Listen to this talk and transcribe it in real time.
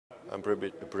I'm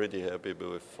pretty happy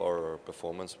with our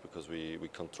performance because we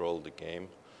control the game.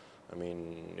 I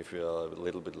mean, if we are a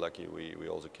little bit lucky, we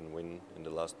also can win in the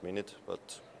last minute.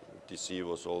 But DC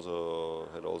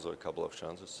had also a couple of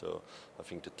chances, so I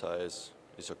think the tie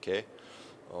is okay.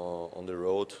 On the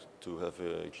road, to have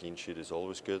a clean sheet is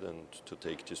always good, and to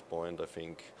take this point, I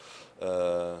think,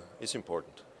 is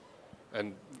important.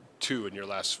 And 2 in your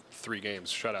last 3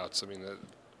 games, shutouts. I mean,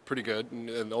 pretty good. And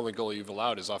the only goal you've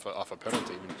allowed is off a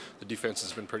penalty. I mean, the defense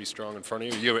has been pretty strong in front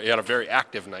of you. You had a very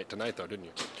active night tonight, though, didn't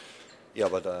you? Yeah,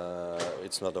 but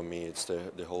it's not on me. It's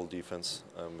the whole defense.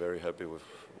 I'm very happy with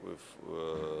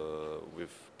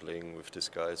playing with these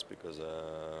guys because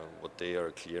what they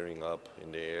are clearing up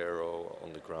in the air or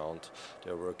on the ground,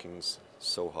 they are working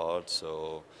so hard.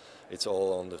 So it's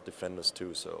all on the defenders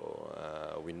too.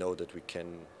 So we know that we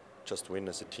can just win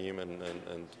as a team,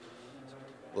 and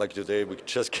like today we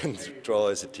just can't draw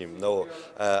as a team. No,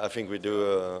 I think we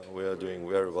are doing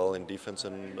very well in defense,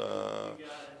 and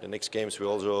the next games we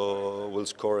also will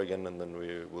score again, and then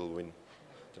we will win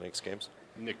the next games.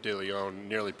 Nick DeLeon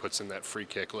nearly puts in that free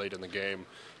kick late in the game.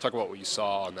 Talk about what you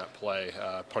saw on that play,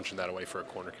 punching that away for a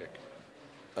corner kick.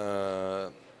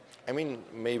 I mean,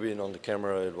 maybe on the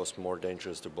camera it was more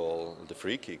dangerous the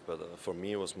free kick, but for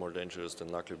me it was more dangerous the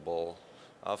knuckle ball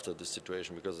after this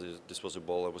situation, because this was a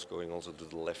ball that was going also to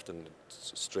the left and it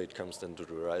straight comes then to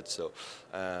the right. So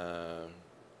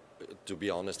to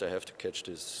be honest, I have to catch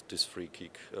this free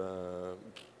kick.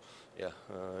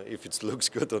 If it looks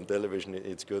good on television,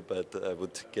 it's good, but I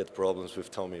would get problems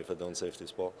with Tommy if I don't save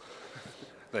this ball.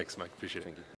 Thanks, Mike. Appreciate it.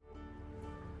 Thank you.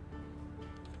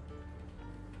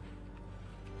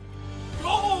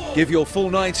 Give your full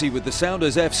 90 with the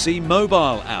Sounders FC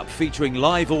mobile app, featuring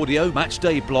live audio,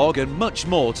 matchday blog and much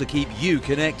more to keep you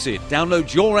connected.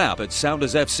 Download your app at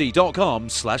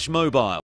soundersfc.com/mobile.